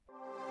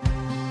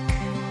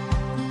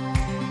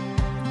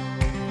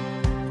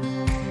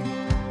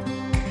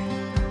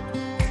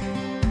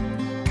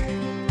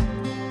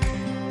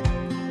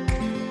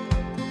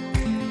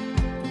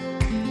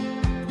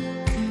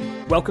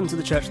Welcome to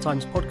the Church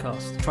Times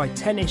podcast. Try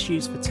 10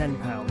 issues for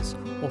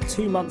 £10 or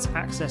 2 months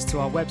access to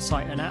our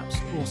website and apps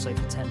also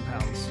for £10.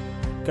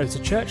 Go to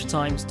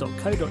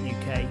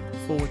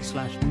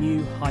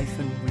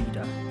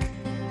churchtimes.co.uk/new-reader.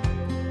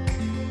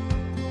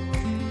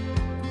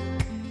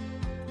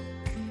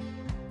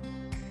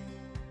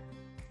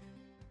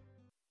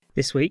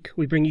 This week,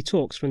 we bring you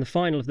talks from the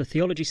final of the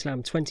Theology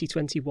Slam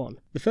 2021.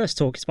 The first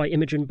talk is by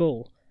Imogen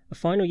Ball, a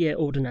final year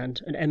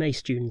ordinand and MA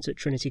student at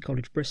Trinity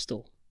College,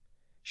 Bristol.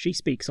 She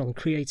speaks on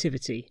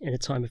creativity in a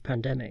time of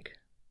pandemic.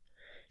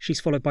 She's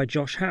followed by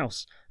Josh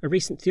House, a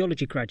recent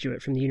theology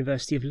graduate from the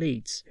University of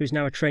Leeds, who's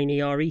now a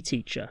trainee RE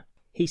teacher.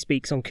 He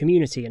speaks on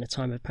community in a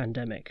time of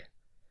pandemic.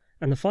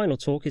 And the final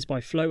talk is by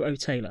Flo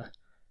O'Taylor,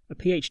 a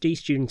PhD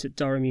student at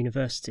Durham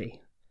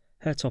University.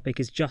 Her topic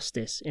is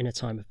justice in a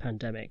time of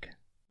pandemic.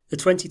 The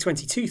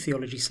 2022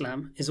 Theology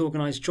Slam is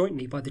organised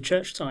jointly by the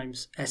Church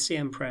Times,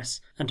 SCM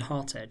Press and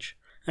Heart Edge,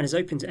 and is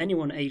open to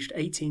anyone aged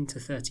 18 to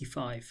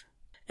 35.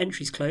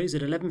 Entries close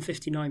at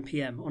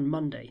 11:59pm on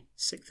Monday,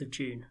 6th of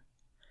June.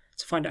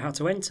 To find out how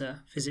to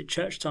enter, visit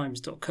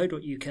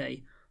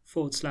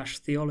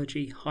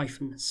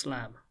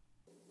churchtimes.co.uk/theology-slam.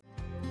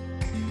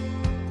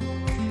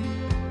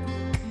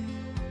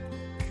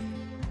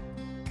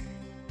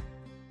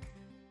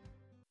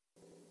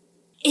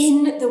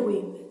 In the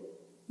womb,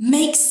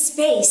 makes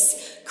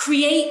space,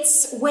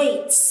 creates,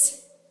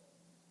 waits.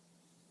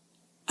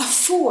 A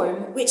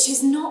form which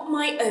is not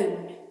my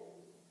own,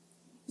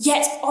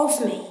 yet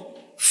of me,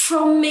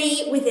 from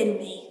me, within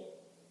me.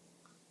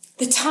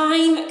 The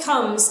time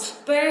comes,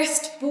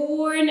 birthed,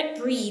 born,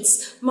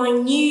 breeds my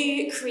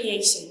new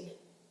creation.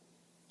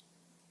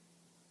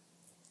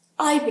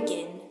 I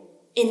begin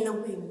in the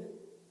womb.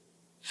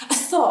 A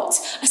thought,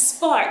 a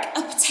spark,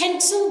 a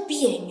potential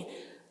being.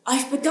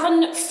 I've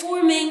begun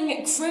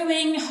forming,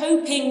 growing,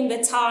 hoping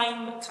the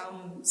time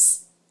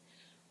comes.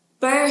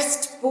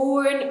 Birthed,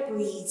 born,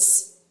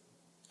 breeds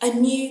a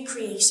new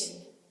creation.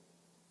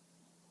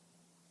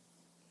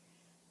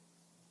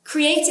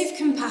 Creative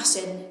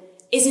compassion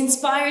is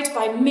inspired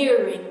by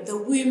mirroring the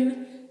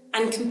womb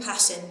and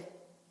compassion.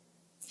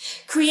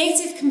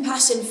 Creative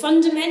compassion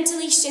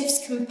fundamentally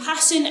shifts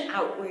compassion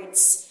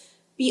outwards,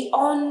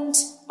 beyond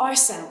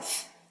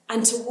ourselves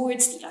and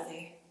towards the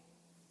other.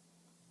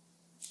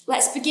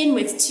 Let's begin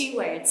with 2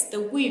 words, the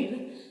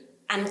womb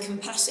and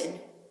compassion.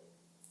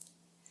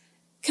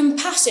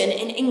 Compassion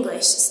in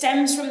English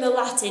stems from the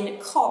Latin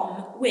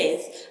com,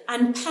 with,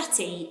 and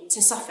pati,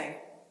 to suffer,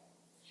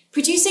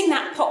 producing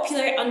that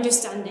popular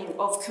understanding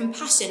of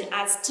compassion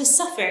as to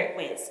suffer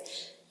with,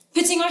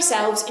 putting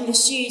ourselves in the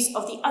shoes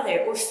of the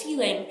other or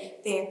feeling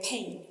their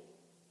pain.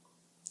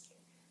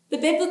 The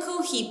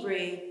biblical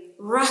Hebrew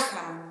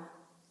racham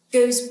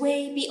goes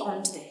way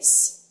beyond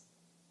this.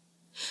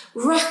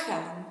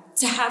 Racham,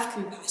 to have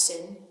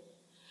compassion,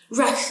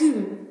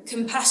 rachum,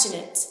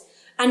 compassionate,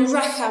 and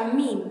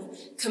rachamim,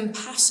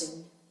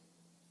 compassion,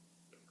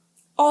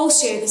 all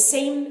share the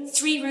same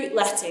 3 root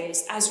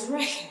letters as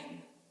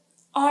rechem,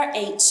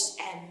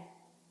 R-H-M.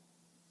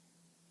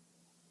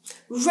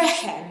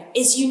 Rechem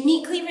is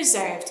uniquely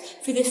reserved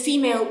for the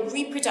female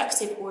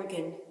reproductive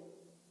organ,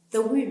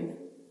 the womb.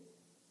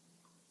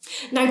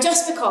 Now,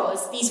 just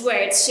because these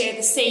words share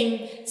the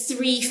same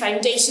 3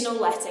 foundational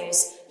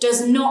letters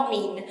does not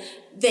mean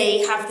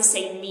they have the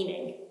same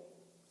meaning.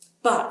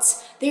 But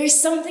there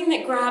is something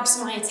that grabs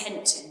my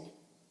attention,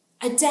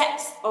 a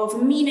depth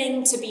of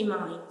meaning to be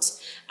mined,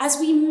 as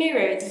we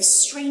mirror these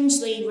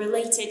strangely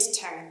related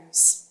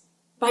terms.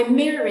 By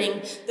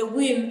mirroring the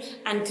womb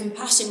and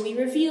compassion, we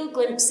reveal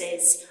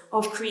glimpses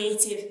of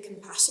creative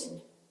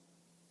compassion.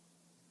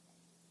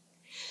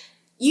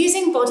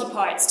 Using body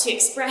parts to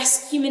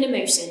express human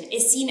emotion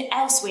is seen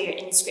elsewhere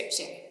in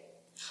Scripture.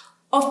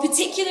 Of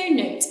particular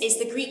note is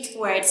the Greek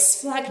word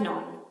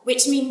splagnon,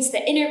 which means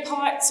the inner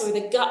parts or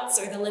the guts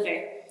or the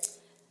liver,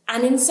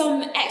 and in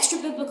some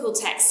extra-biblical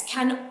texts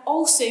can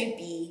also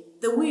be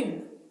the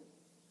womb.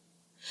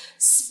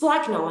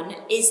 Splagnon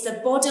is the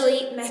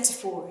bodily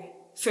metaphor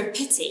for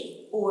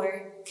pity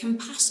or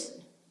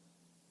compassion.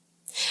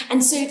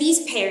 And so these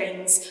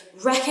pairings,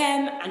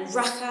 rechem and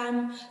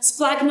racham,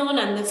 splagnon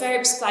and the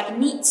verb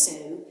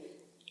splagnizo,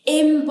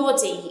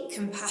 embody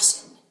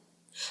compassion,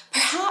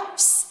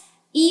 perhaps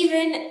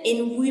even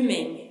in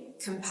wombing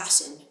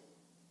compassion.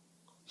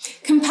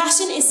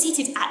 Compassion is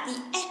seated at the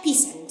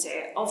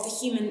epicenter of the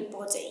human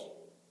body.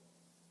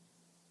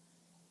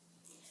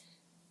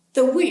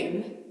 The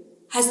womb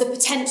has the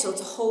potential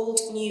to hold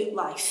new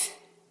life,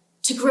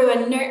 to grow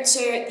and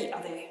nurture the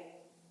other.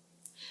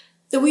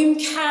 The womb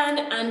can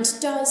and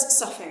does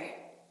suffer,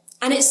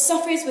 and it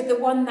suffers with the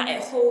one that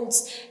it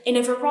holds in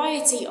a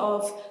variety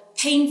of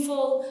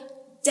painful,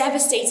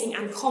 devastating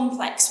and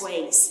complex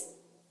ways.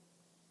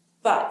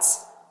 But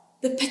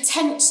the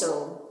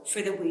potential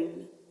for the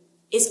womb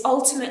is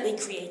ultimately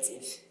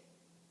creative.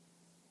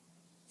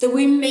 The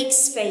womb makes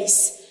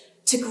space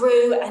to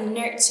grow and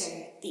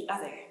nurture the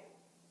other.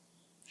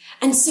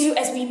 And so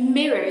as we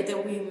mirror the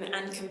womb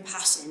and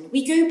compassion,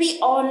 we go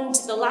beyond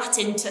the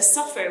Latin to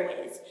suffer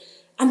with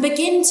and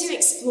begin to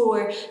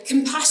explore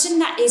compassion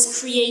that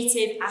is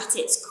creative at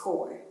its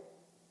core.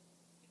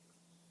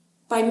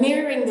 By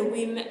mirroring the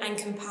womb and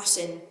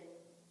compassion,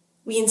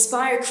 we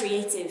inspire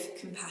creative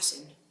compassion.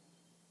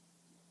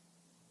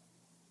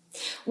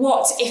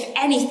 What, if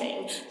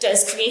anything,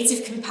 does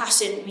creative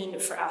compassion mean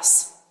for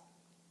us?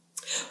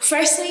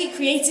 Firstly,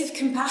 creative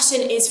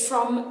compassion is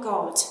from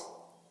God.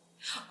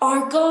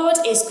 Our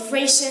God is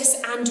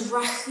gracious and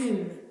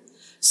rahum,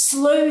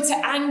 slow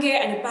to anger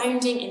and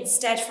abounding in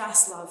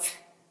steadfast love.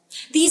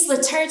 These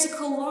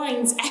liturgical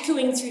lines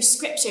echoing through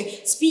Scripture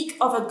speak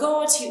of a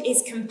God who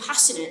is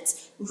compassionate,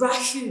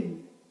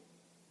 rahum.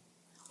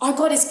 Our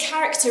God is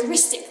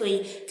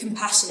characteristically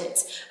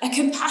compassionate, a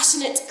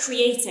compassionate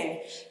creator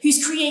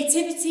whose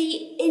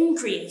creativity in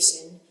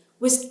creation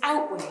was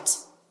outward,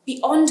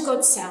 beyond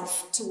God's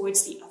self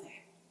towards the other.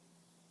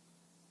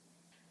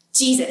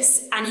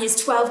 Jesus and his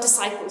 12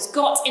 disciples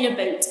got in a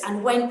boat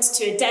and went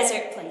to a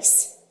desert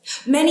place.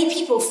 Many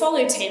people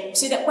followed him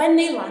so that when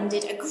they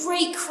landed, a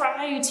great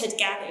crowd had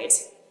gathered.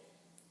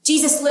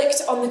 Jesus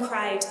looked on the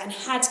crowd and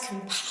had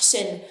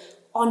compassion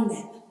on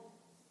them,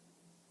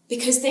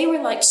 because they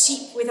were like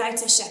sheep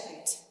without a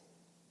shepherd.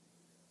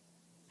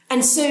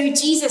 And so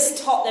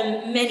Jesus taught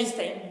them many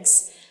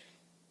things.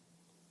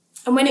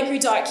 And when it grew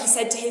dark, he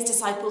said to his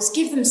disciples,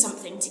 "Give them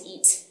something to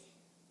eat."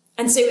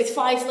 And so with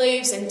 5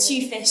 loaves and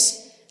 2 fish,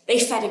 they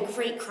fed a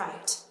great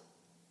crowd.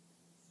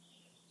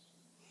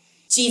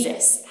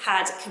 Jesus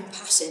had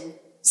compassion,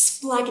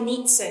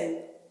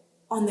 splagnitzo,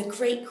 on the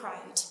great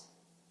crowd.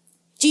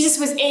 Jesus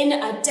was in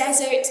a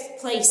desert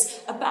place,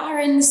 a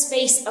barren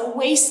space, a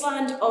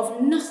wasteland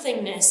of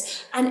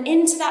nothingness, and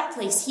into that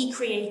place he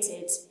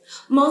created,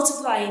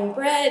 multiplying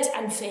bread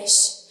and fish,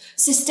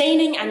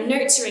 sustaining and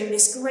nurturing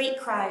this great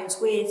crowd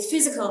with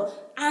physical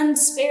and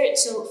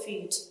spiritual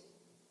food.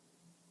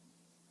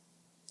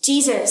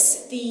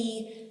 Jesus,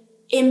 the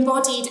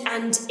embodied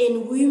and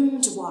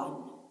enwombed one,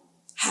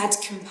 had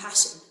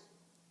compassion.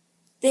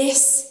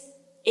 This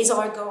is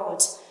our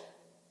God,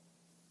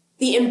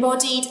 the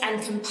embodied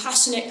and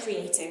compassionate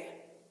creator.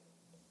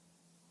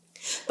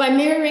 By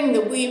mirroring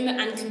the womb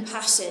and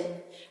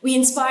compassion, we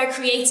inspire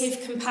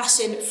creative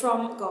compassion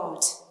from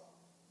God.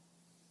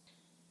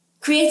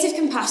 Creative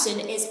compassion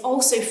is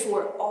also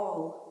for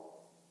all.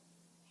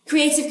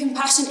 Creative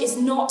compassion is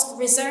not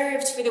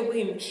reserved for the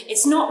womb.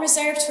 It's not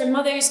reserved for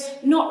mothers,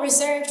 not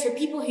reserved for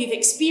people who've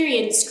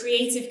experienced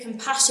creative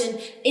compassion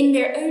in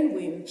their own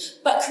womb.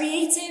 But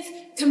creative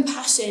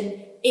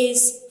compassion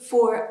is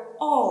for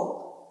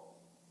all,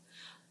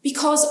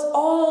 because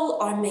all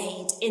are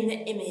made in the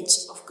image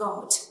of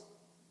God.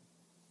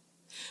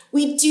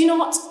 We do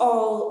not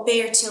all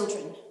bear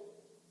children,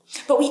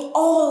 but we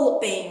all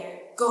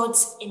bear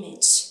God's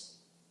image.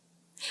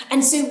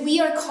 And so we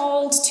are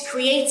called to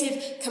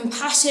creative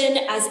compassion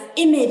as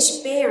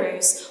image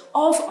bearers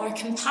of our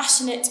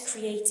compassionate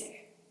creator.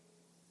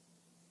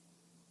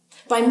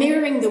 By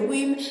mirroring the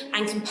womb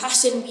and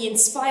compassion, we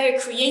inspire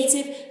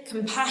creative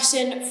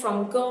compassion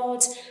from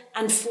God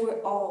and for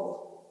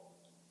all.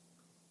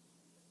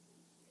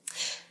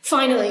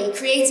 Finally,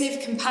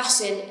 creative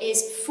compassion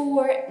is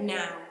for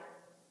now.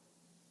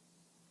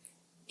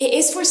 It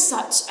is for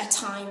such a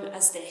time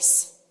as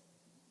this.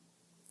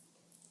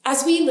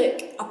 As we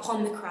look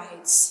upon the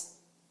crowds,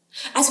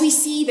 as we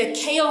see the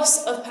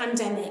chaos of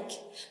pandemic,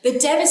 the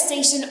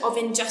devastation of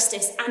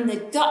injustice, and the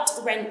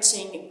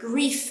gut-wrenching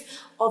grief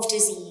of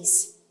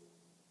disease,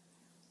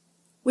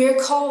 we are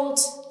called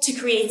to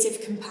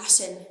creative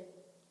compassion.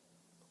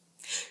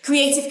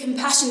 Creative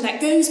compassion that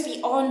goes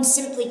beyond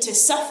simply to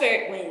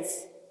suffer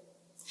with.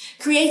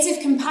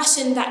 Creative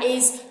compassion that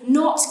is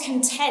not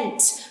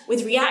content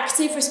with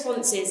reactive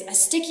responses, a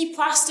sticky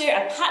plaster,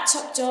 a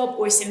patch-up job,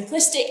 or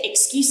simplistic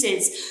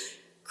excuses.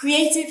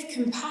 Creative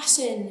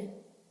compassion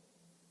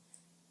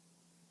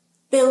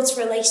builds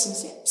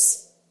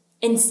relationships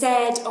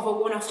instead of a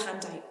one-off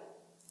handout.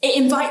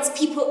 It invites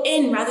people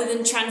in rather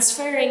than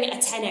transferring a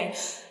tenner.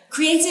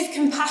 Creative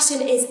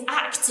compassion is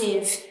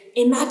active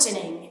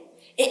imagining.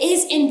 It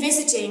is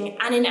envisaging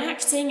and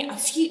enacting a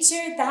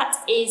future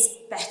that is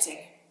better.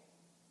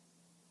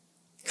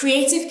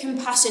 Creative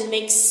compassion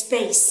makes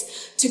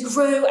space to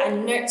grow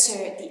and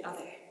nurture the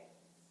other.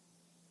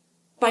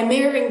 By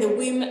mirroring the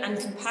womb and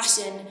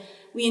compassion,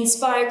 we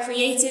inspire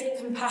creative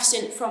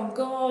compassion from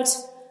God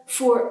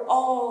for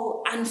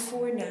all and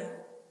for now.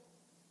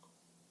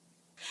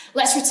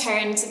 Let's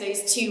return to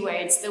those 2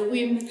 words, the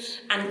womb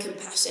and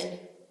compassion.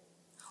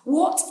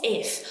 What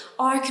if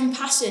our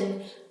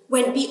compassion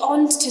went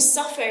beyond to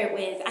suffer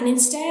with and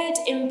instead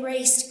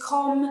embraced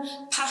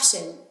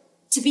compassion?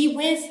 To be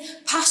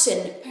with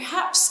passion,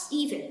 perhaps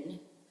even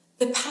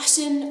the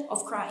passion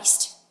of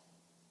Christ,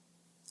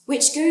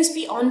 which goes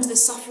beyond the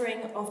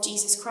suffering of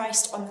Jesus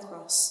Christ on the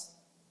cross,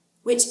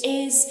 which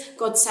is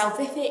God's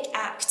salvific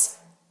act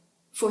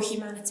for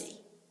humanity.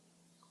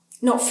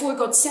 Not for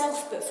God's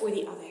self, but for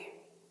the other.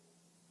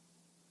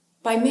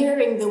 By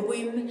mirroring the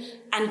womb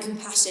and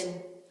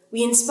compassion,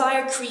 we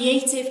inspire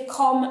creative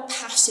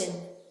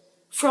compassion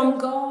from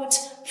God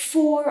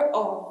for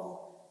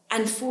all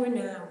and for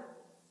now.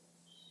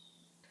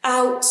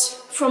 Out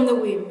from the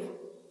womb,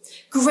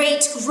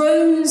 great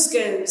groans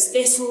goes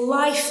this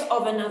life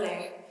of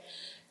another,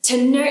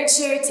 to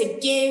nurture, to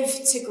give,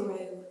 to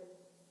grow.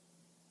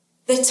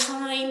 The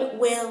time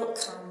will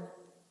come,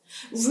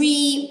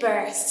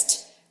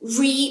 rebirthed,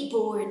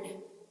 reborn,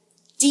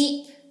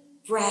 deep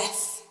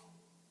breath,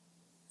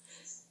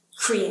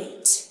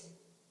 create.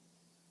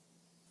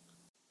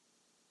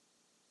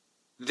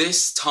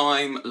 This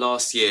time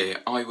last year,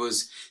 I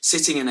was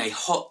sitting in a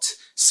hot,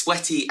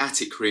 sweaty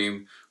attic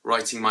room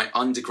writing my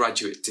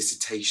undergraduate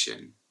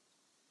dissertation.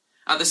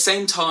 At the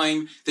same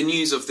time, the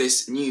news of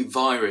this new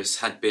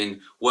virus had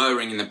been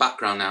whirring in the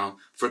background now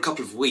for a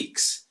couple of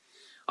weeks.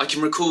 I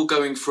can recall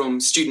going from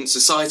student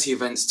society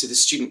events to the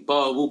student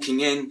bar, walking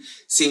in,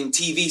 seeing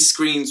TV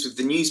screens with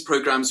the news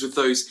programmes with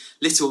those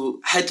little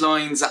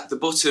headlines at the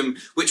bottom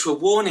which were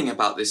warning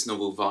about this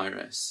novel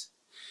virus.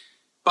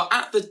 But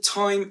at the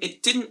time,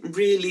 it didn't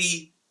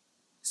really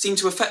seem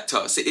to affect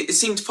us. It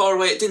seemed far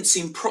away, it didn't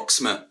seem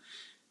proximate.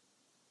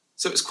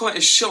 So it was quite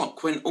a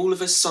shock when all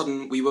of a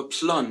sudden we were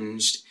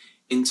plunged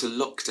into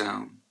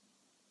lockdown.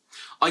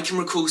 I can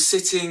recall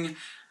sitting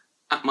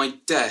at my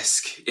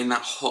desk in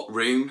that hot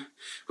room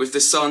with the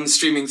sun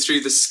streaming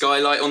through the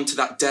skylight onto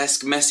that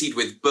desk, messied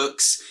with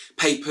books,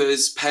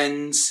 papers,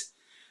 pens.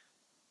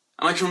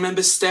 And I can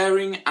remember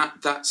staring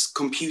at that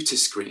computer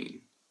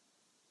screen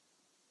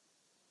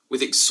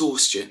with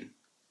exhaustion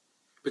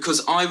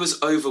because I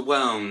was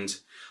overwhelmed.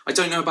 I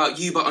don't know about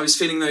you, but I was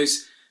feeling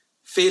those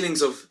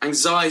feelings of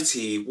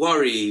anxiety,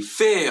 worry,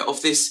 fear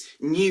of this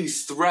new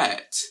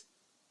threat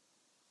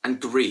and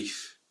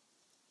grief.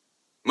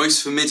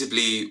 Most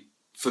formidably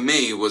for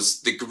me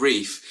was the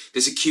grief,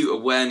 this acute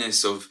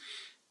awareness of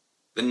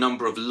the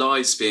number of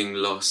lives being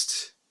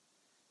lost.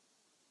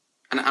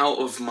 And out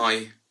of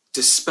my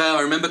despair,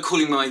 I remember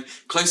calling my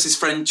closest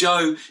friend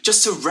Joe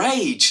just to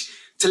rage,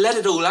 to let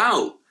it all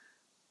out,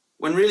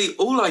 when really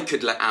all I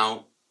could let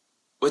out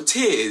were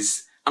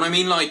tears. And I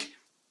mean like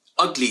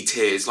ugly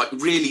tears, like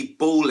really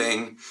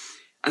bawling,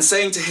 and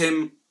saying to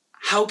him,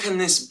 how can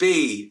this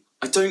be?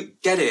 I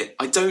don't get it.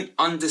 I don't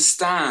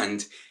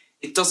understand.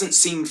 It doesn't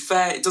seem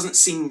fair. It doesn't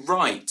seem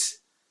right.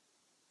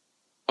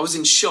 I was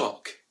in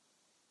shock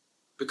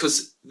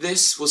because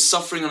this was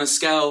suffering on a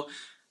scale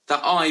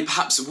that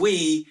perhaps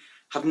we,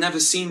 have never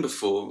seen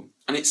before,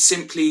 and it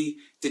simply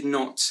did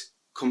not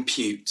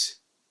compute.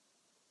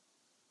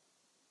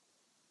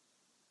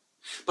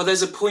 But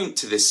there's a point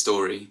to this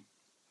story.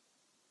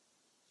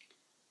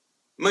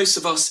 Most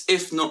of us,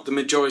 if not the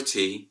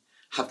majority,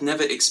 have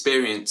never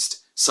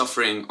experienced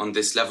suffering on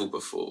this level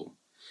before.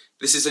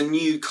 This is a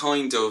new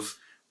kind of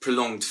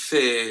prolonged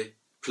fear,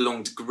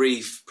 prolonged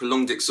grief,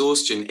 prolonged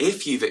exhaustion,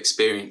 if you've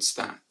experienced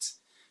that.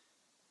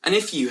 And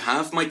if you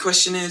have, my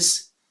question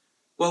is,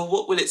 well,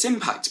 what will its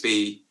impact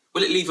be?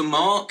 Will it leave a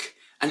mark,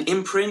 an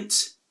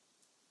imprint?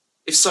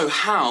 If so,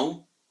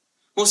 how?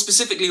 More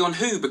specifically, on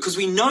who? Because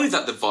we know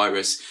that the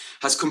virus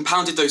has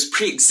compounded those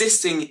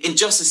pre-existing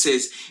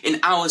injustices in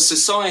our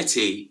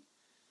society.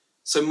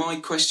 So my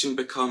question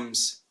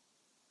becomes,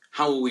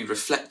 how will we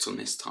reflect on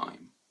this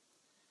time?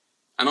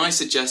 And I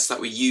suggest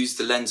that we use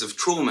the lens of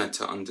trauma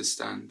to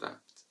understand that.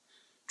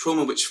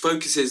 Trauma which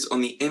focuses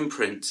on the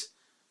imprint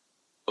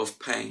of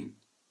pain.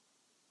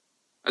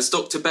 As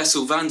Dr.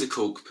 Bessel van der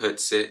Kolk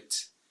puts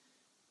it,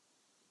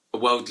 a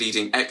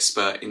world-leading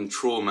expert in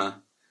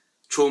trauma,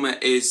 trauma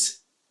is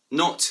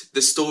not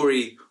the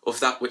story of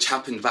that which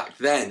happened back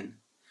then,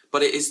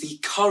 but it is the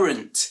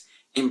current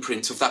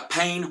imprint of that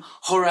pain,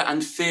 horror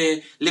and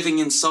fear living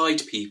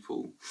inside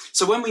people.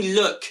 So when we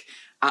look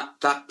at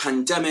that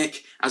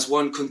pandemic as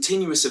one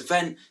continuous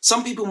event,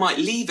 some people might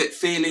leave it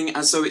feeling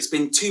as though it's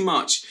been too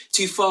much,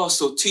 too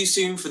fast or too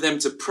soon for them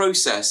to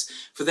process,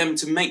 for them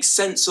to make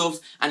sense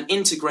of and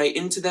integrate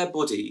into their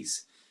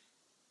bodies.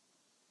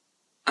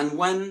 And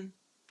when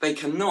they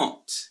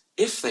cannot,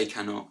 if they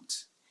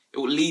cannot, it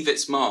will leave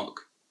its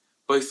mark,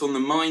 both on the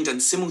mind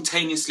and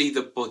simultaneously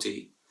the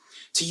body.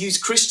 To use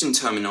Christian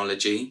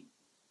terminology,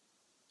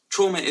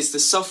 trauma is the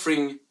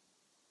suffering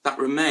that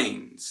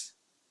remains.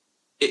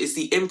 It is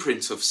the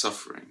imprint of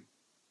suffering.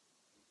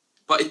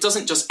 But it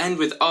doesn't just end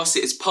with us,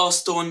 it is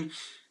passed on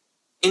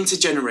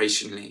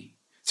intergenerationally,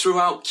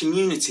 throughout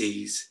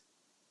communities.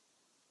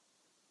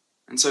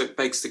 And so it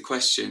begs the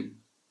question,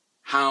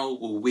 how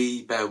will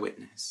we bear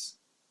witness?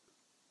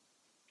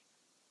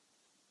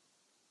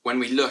 When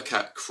we look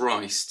at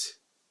Christ,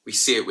 we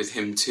see it with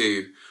him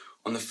too.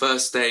 On the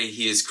first day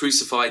he is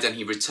crucified and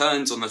he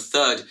returns on the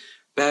third,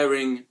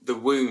 bearing the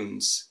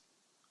wounds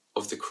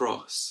of the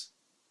cross.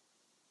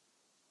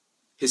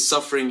 His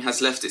suffering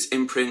has left its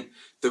imprint.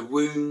 The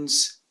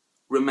wounds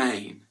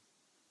remain.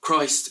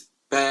 Christ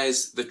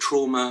bears the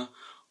trauma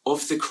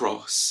of the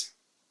cross.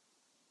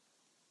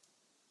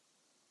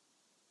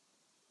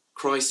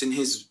 Christ in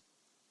his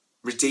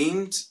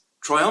redeemed,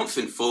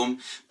 triumphant form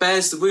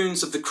bears the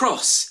wounds of the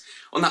cross.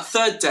 On that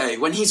third day,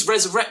 when he's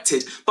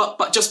resurrected,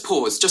 but just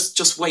pause,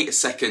 just wait a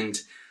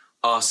second,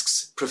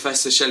 asks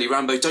Professor Shelley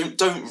Rambo.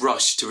 Don't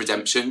rush to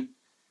redemption.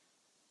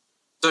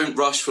 Don't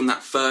rush from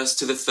that first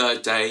to the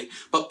third day,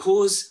 but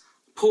pause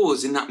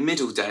Pause in that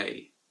middle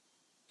day,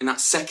 in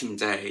that second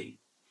day,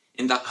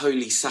 in that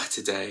Holy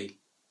Saturday.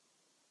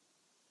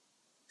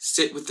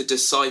 Sit with the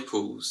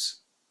disciples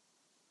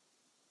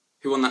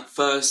who on that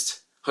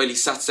first Holy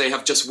Saturday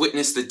have just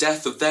witnessed the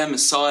death of their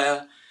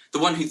Messiah, the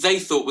one who they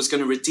thought was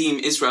going to redeem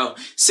Israel.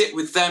 Sit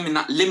with them in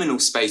that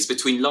liminal space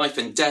between life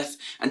and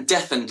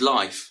death and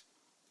life.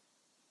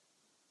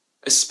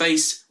 A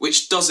space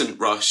which doesn't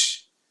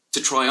rush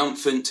to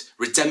triumphant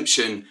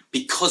redemption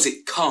because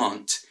it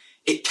can't,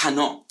 it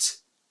cannot.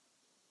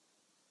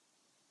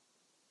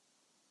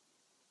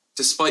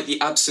 Despite the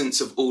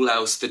absence of all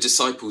else, the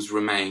disciples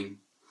remain.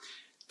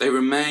 They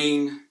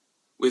remain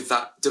with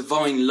that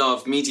divine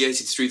love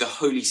mediated through the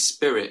Holy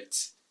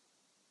Spirit.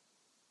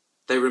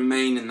 They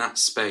remain in that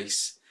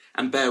space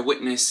and bear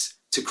witness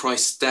to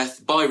Christ's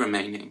death by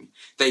remaining.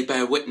 They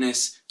bear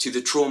witness to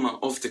the trauma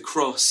of the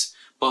cross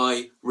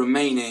by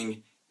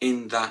remaining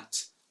in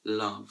that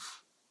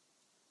love.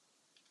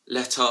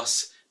 Let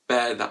us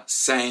bear that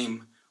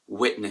same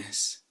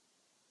witness.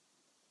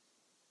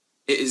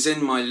 It is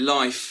in my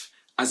life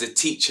as a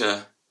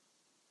teacher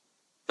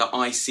that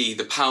I see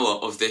the power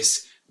of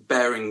this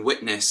bearing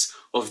witness,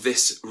 of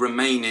this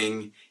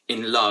remaining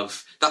in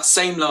love. That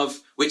same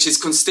love which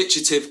is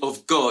constitutive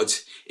of God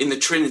in the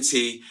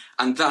Trinity,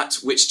 and that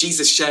which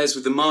Jesus shares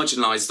with the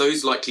marginalised,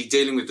 those likely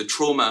dealing with the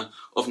trauma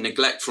of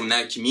neglect from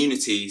their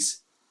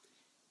communities.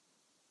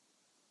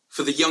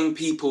 For the young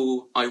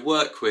people I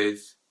work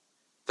with,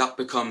 that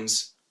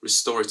becomes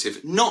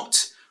restorative,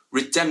 not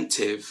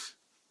redemptive,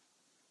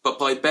 but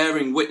by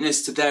bearing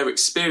witness to their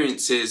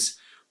experiences,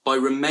 by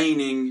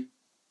remaining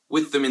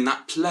with them in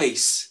that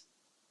place,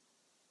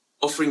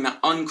 offering that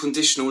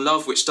unconditional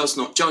love which does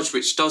not judge,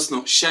 which does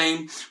not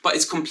shame, but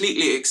is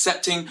completely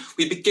accepting,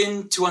 we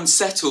begin to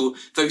unsettle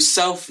those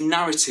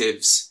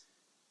self-narratives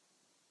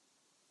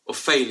of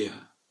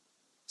failure,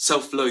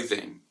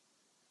 self-loathing,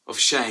 of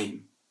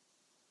shame.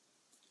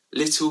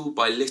 Little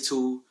by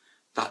little,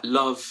 that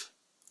love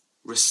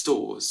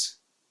restores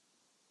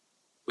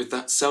with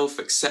that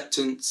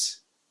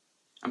self-acceptance,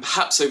 and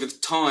perhaps over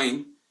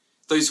time,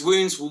 those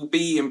wounds will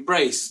be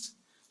embraced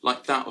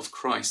like that of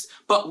Christ.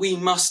 But we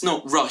must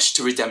not rush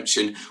to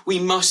redemption. We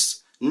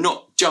must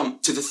not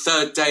jump to the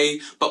third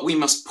day, but we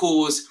must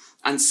pause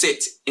and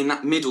sit in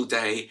that middle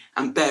day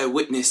and bear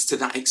witness to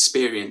that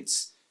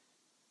experience,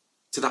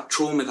 to that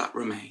trauma that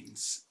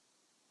remains.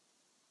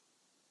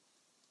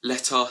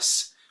 Let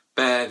us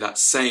bear that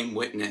same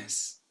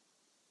witness.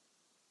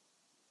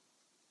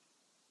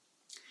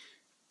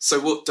 So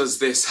what does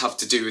this have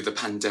to do with the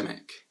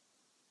pandemic?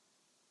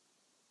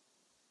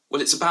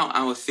 Well, it's about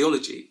our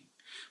theology,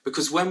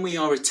 because when we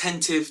are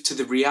attentive to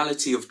the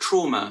reality of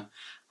trauma,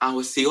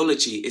 our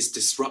theology is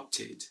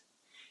disrupted.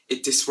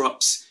 It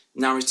disrupts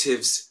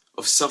narratives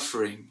of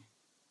suffering,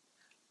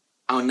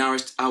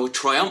 our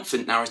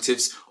triumphant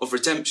narratives of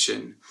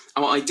redemption,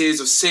 our ideas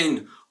of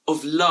sin,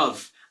 of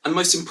love, and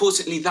most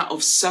importantly, that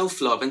of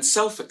self-love and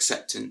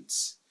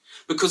self-acceptance.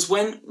 Because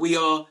when we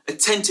are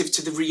attentive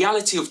to the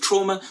reality of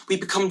trauma, we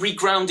become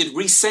regrounded,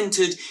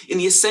 recentered in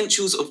the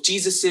essentials of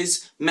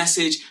Jesus's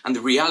message and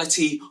the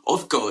reality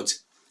of God,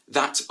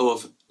 that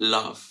of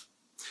love.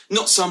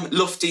 Not some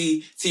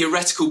lofty,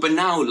 theoretical,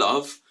 banal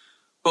love,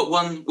 but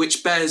one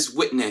which bears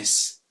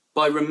witness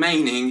by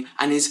remaining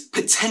and is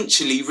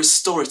potentially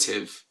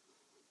restorative.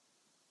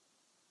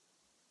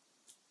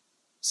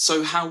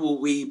 So how will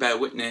we bear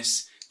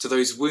witness to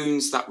those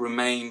wounds that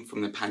remain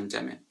from the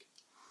pandemic?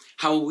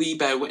 How will we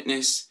bear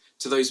witness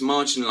to those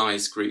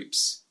marginalised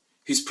groups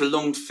whose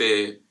prolonged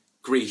fear,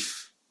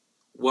 grief,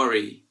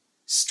 worry,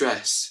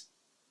 stress,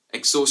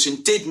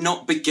 exhaustion did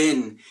not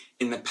begin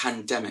in the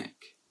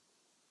pandemic?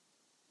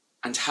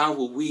 And how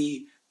will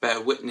we bear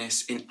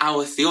witness in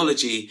our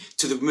theology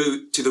to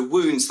the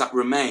wounds that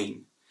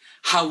remain?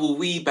 How will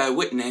we bear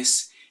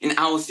witness in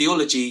our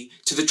theology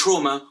to the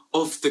trauma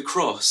of the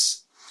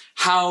cross?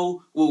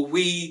 How will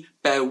we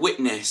bear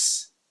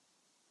witness?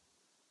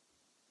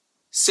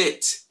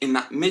 Sit in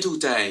that middle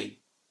day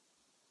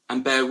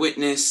and bear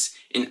witness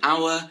in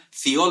our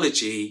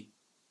theology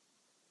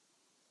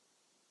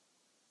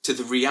to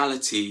the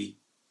reality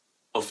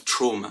of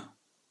trauma.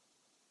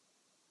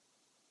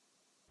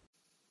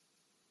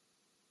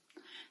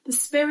 The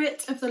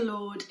Spirit of the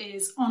Lord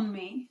is on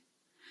me,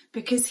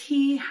 because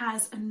he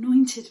has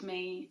anointed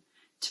me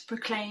to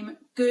proclaim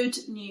good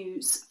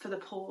news for the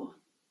poor.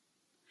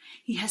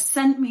 He has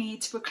sent me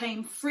to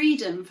proclaim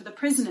freedom for the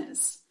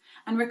prisoners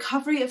and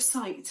recovery of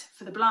sight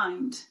for the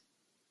blind,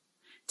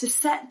 to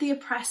set the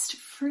oppressed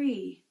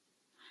free,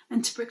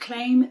 and to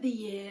proclaim the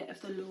year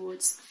of the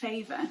Lord's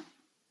favour.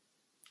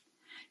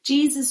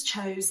 Jesus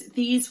chose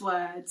these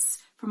words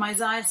from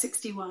Isaiah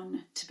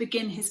 61 to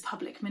begin his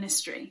public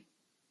ministry.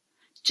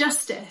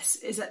 Justice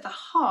is at the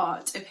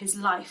heart of his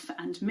life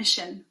and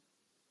mission.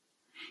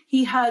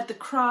 He heard the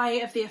cry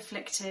of the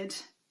afflicted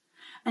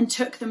and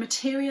took the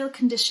material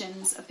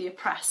conditions of the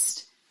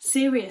oppressed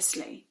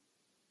seriously,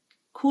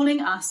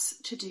 calling us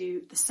to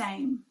do the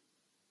same.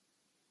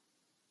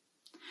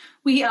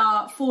 We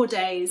are 4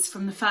 days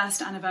from the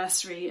first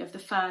anniversary of the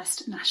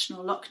first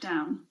national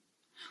lockdown,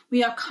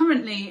 We are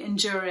currently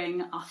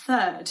enduring our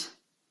third.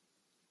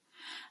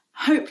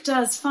 Hope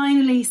does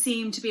finally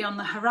seem to be on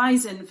the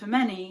horizon for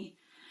many,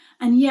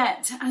 and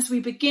yet, as we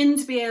begin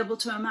to be able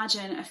to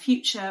imagine a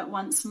future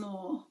once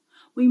more,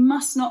 we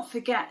must not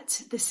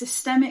forget the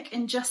systemic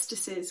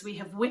injustices we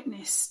have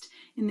witnessed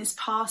in this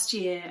past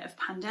year of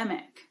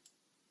pandemic.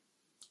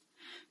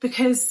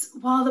 Because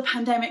while the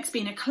pandemic's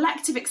been a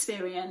collective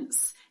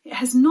experience, it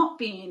has not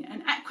been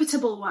an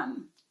equitable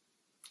one.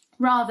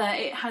 Rather,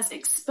 it has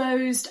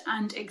exposed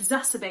and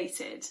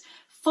exacerbated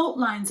fault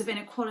lines of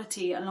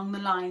inequality along the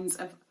lines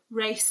of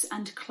race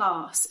and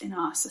class in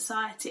our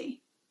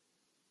society.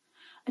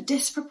 A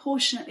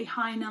disproportionately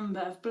high number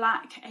of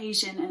Black,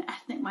 Asian and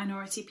ethnic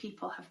minority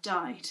people have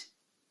died.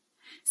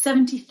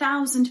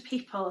 70,000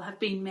 people have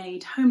been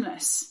made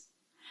homeless,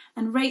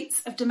 and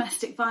rates of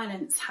domestic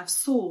violence have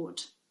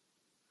soared.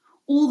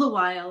 All the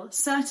while,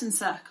 certain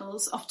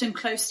circles, often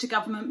close to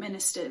government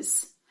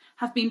ministers,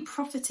 have been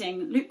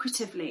profiting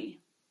lucratively.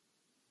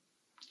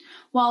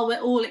 While we're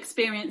all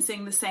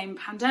experiencing the same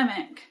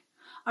pandemic,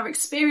 our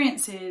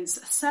experiences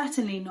are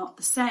certainly not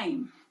the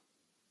same.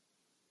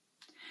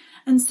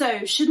 And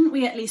so, shouldn't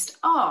we at least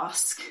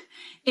ask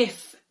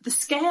if the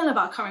scale of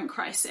our current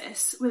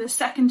crisis, with a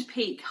second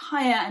peak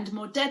higher and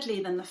more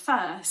deadly than the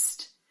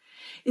first,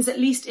 is at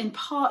least in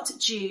part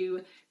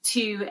due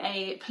to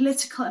a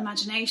political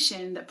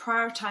imagination that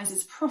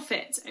prioritises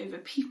profit over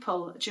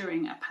people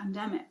during a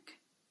pandemic?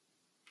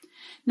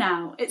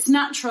 Now, it's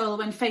natural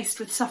when faced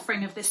with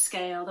suffering of this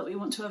scale that we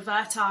want to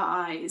avert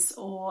our eyes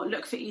or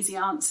look for easy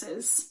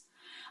answers.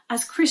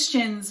 As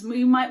Christians,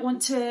 we might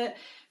want to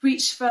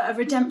reach for a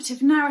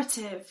redemptive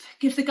narrative,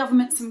 give the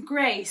government some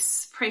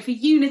grace, pray for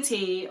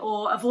unity,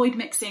 or avoid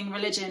mixing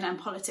religion and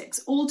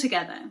politics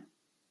altogether.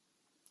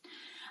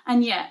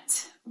 And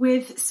yet,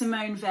 with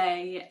Simone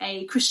Weil,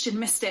 a Christian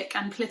mystic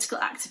and political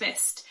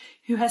activist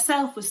who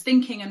herself was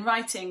thinking and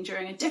writing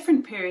during a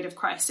different period of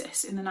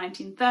crisis in the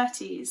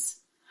 1930s,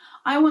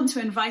 I want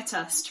to invite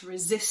us to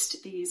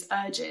resist these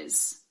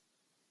urges.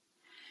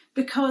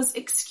 Because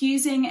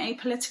excusing a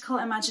political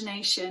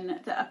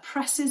imagination that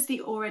oppresses the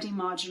already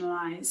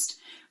marginalised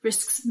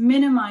risks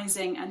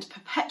minimising and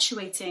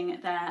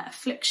perpetuating their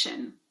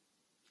affliction.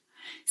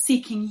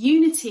 Seeking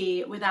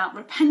unity without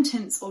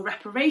repentance or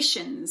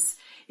reparations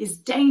is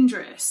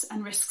dangerous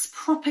and risks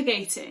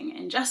propagating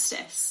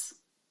injustice.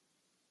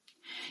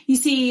 You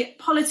see,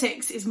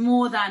 politics is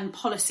more than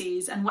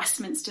policies and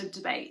Westminster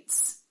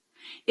debates.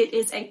 It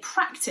is a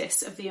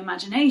practice of the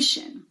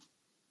imagination.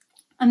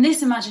 And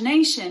this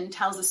imagination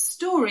tells a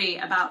story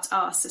about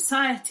our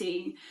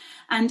society,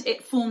 and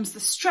it forms the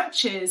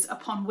structures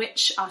upon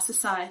which our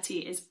society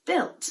is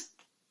built.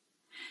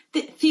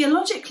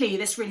 Theologically,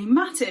 this really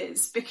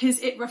matters because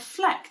it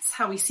reflects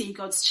how we see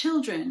God's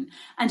children,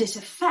 and it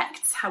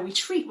affects how we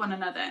treat one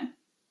another.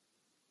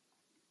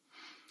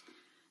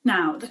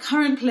 Now, the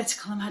current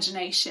political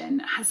imagination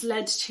has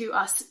led to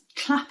us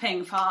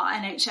clapping for our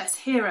NHS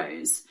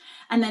heroes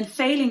and then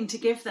failing to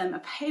give them a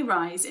pay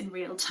rise in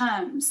real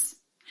terms.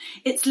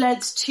 It's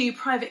led to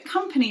private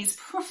companies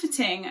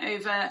profiting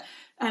over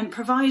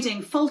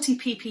providing faulty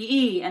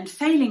PPE and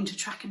failing to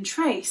track and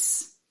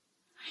trace.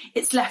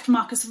 It's left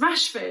Marcus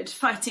Rashford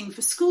fighting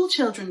for school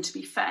children to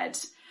be fed.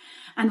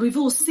 And we've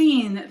all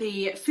seen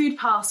the food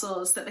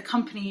parcels that the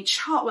company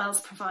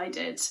Chartwell's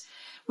provided,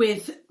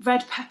 with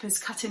red peppers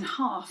cut in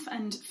half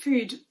and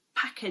food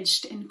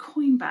packaged in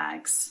coin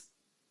bags.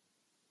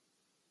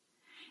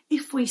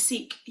 If we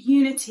seek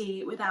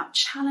unity without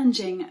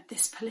challenging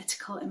this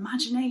political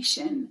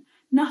imagination,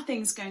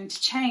 nothing's going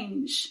to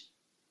change.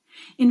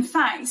 In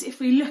fact, if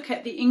we look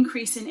at the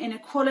increase in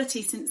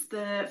inequality since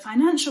the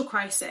financial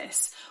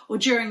crisis or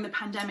during the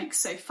pandemic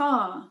so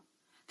far,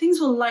 things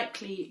will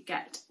likely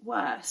get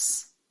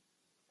worse.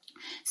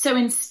 So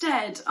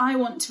instead, I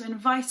want to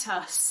invite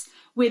us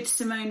with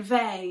Simone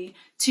Weil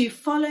to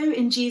follow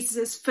in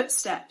Jesus'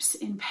 footsteps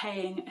in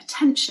paying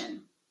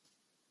attention.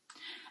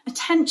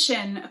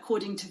 Attention,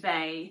 according to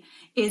Weil,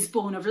 is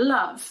born of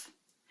love.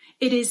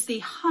 It is the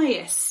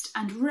highest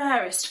and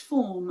rarest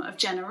form of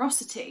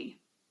generosity.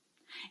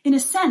 In a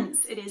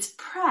sense, it is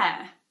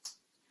prayer.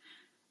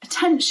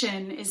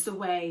 Attention is the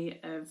way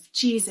of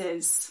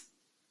Jesus.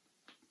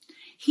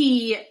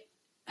 He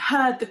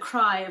heard the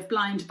cry of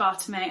blind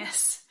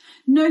Bartimaeus,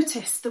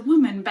 noticed the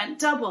woman bent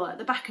double at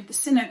the back of the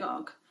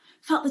synagogue,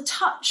 felt the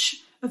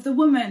touch of the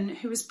woman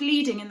who was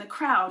bleeding in the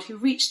crowd who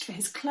reached for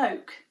his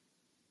cloak.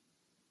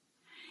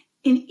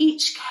 In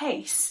each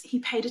case, he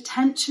paid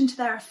attention to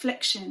their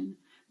affliction,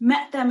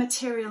 met their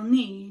material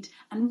need,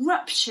 and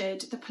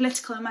ruptured the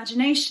political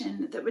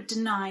imagination that would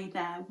deny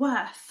their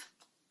worth.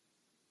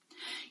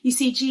 You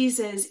see,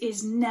 Jesus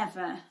is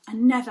never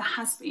and never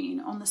has been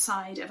on the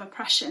side of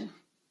oppression.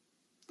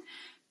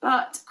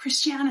 But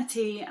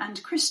Christianity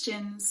and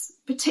Christians,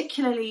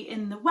 particularly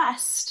in the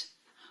West,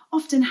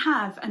 often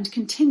have and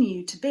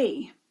continue to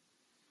be.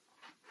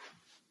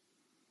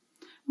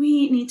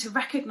 We need to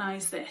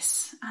recognise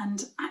this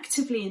and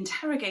actively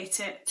interrogate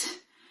it,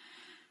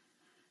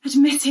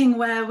 admitting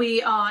where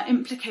we are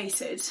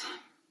implicated.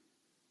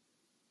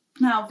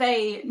 Now,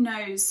 Vey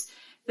knows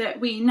that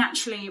we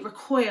naturally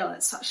recoil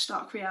at such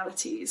stark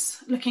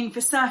realities, looking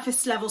for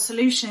surface-level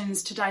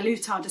solutions to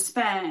dilute our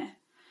despair.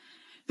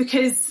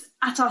 Because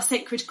at our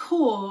sacred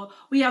core,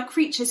 we are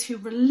creatures who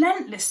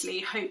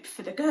relentlessly hope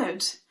for the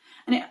good,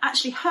 and it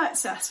actually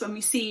hurts us when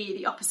we see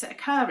the opposite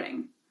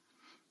occurring.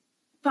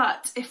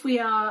 But if we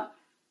are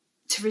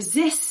to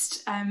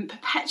resist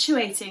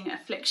perpetuating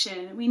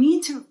affliction, we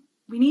need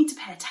to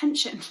pay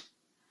attention.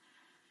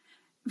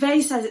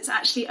 Vey says it's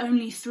actually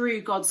only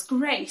through God's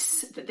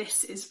grace that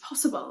this is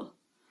possible.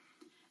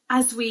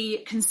 As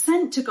we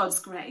consent to God's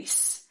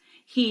grace,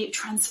 he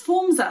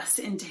transforms us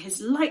into his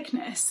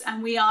likeness,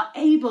 and we are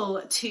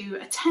able to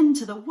attend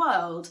to the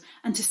world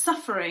and to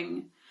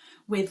suffering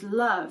with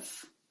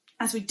love.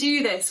 As we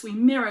do this, we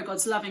mirror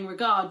God's loving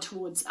regard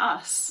towards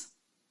us.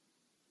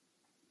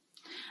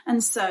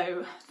 And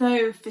so,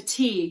 though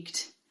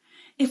fatigued,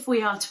 if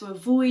we are to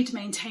avoid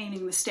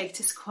maintaining the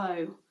status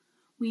quo,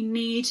 we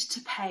need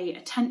to pay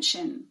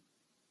attention.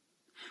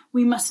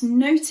 We must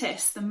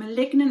notice the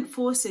malignant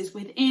forces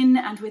within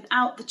and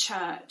without the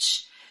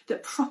church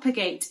that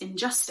propagate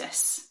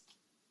injustice.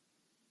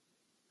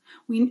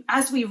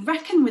 As we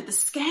reckon with the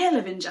scale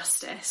of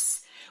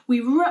injustice, we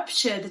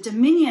rupture the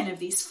dominion of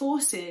these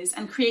forces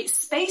and create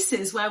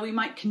spaces where we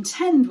might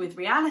contend with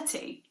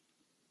reality.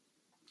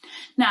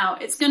 Now,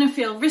 it's going to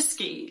feel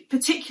risky,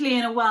 particularly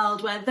in a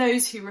world where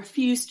those who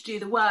refuse to do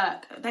the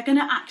work, they're going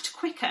to act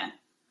quicker.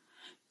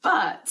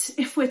 But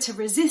if we're to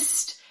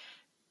resist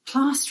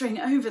plastering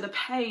over the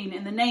pain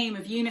in the name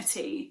of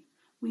unity,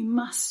 we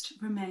must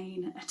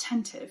remain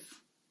attentive.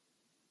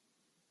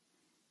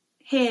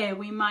 Here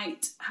we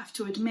might have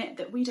to admit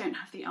that we don't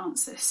have the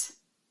answers,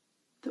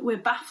 that we're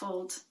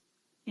baffled,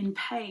 in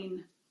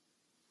pain,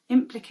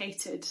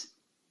 implicated.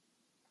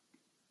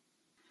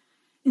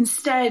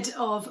 Instead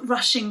of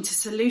rushing to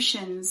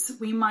solutions,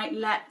 we might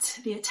let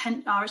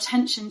our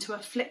attention to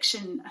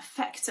affliction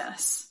affect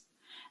us,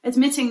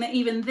 admitting that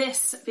even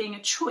this being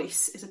a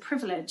choice is a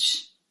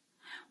privilege.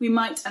 We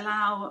might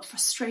allow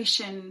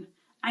frustration,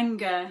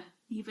 anger,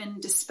 even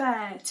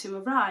despair to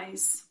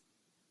arise.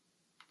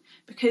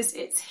 Because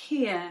it's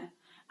here,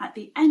 at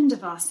the end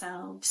of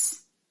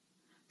ourselves,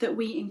 that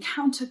we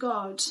encounter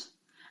God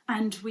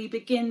and we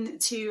begin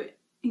to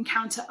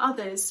encounter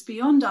others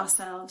beyond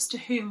ourselves to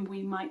whom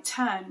we might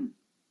turn.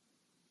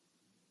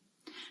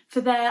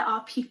 For there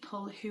are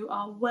people who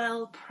are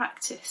well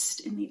practiced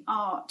in the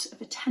art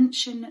of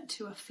attention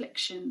to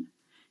affliction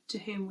to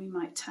whom we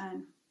might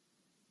turn.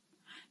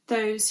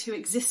 Those who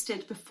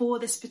existed before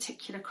this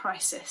particular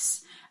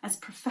crisis as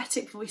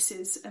prophetic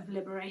voices of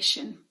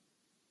liberation.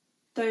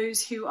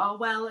 Those who are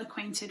well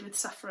acquainted with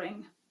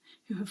suffering,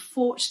 who have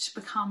fought to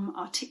become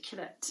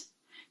articulate,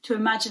 to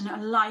imagine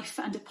a life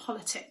and a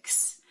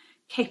politics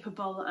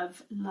capable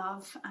of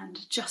love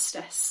and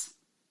justice.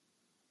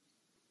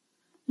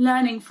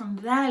 Learning from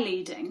their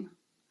leading,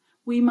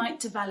 we might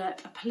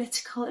develop a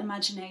political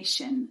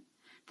imagination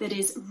that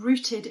is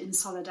rooted in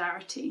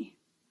solidarity,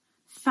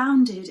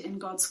 founded in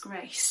God's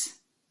grace,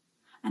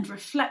 and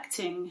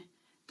reflecting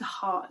the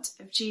heart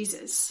of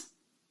Jesus.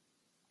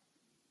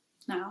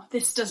 Now,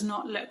 this does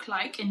not look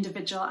like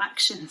individual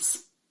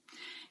actions.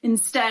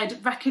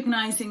 Instead,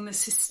 recognising the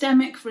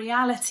systemic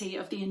reality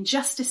of the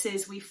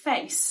injustices we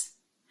face,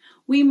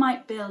 we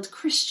might build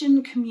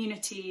Christian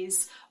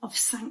communities of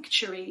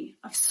sanctuary,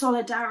 of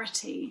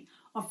solidarity,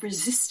 of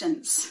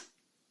resistance.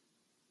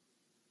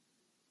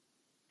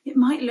 It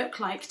might look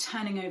like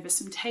turning over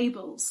some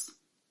tables.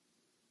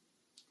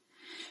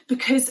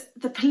 Because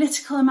the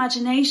political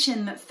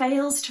imagination that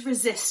fails to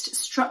resist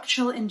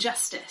structural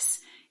injustice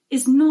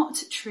is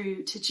not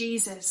true to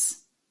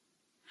Jesus.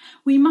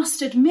 We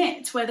must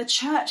admit where the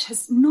church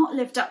has not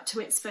lived up to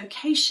its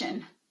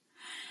vocation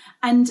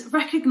and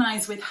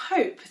recognise with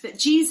hope that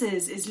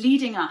Jesus is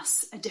leading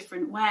us a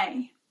different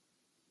way.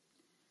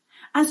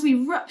 As we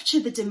rupture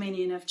the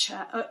dominion of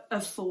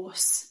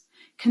force,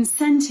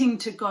 consenting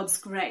to God's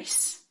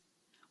grace,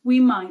 we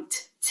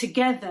might,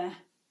 together,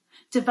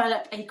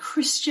 develop a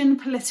Christian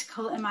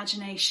political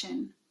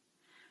imagination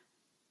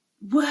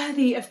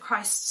worthy of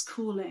Christ's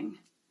calling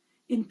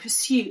in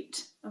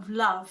pursuit of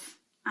love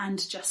and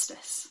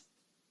justice.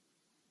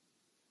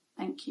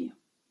 Thank you.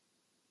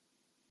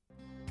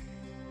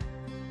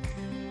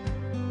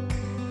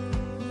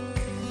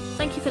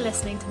 Thank you for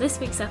listening to this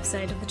week's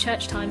episode of the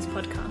Church Times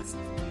podcast.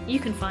 You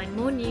can find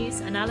more news,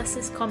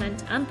 analysis,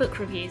 comment and book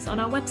reviews on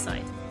our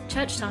website,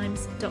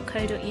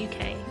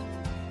 churchtimes.co.uk.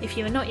 If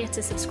you are not yet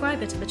a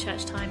subscriber to the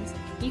Church Times,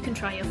 you can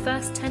try your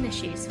first 10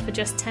 issues for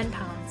just £10.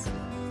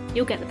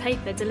 You'll get the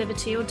paper delivered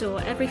to your door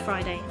every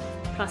Friday,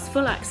 plus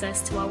full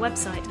access to our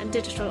website and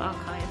digital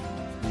archive.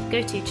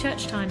 Go to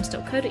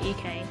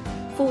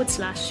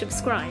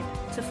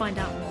churchtimes.co.uk/subscribe to find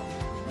out more.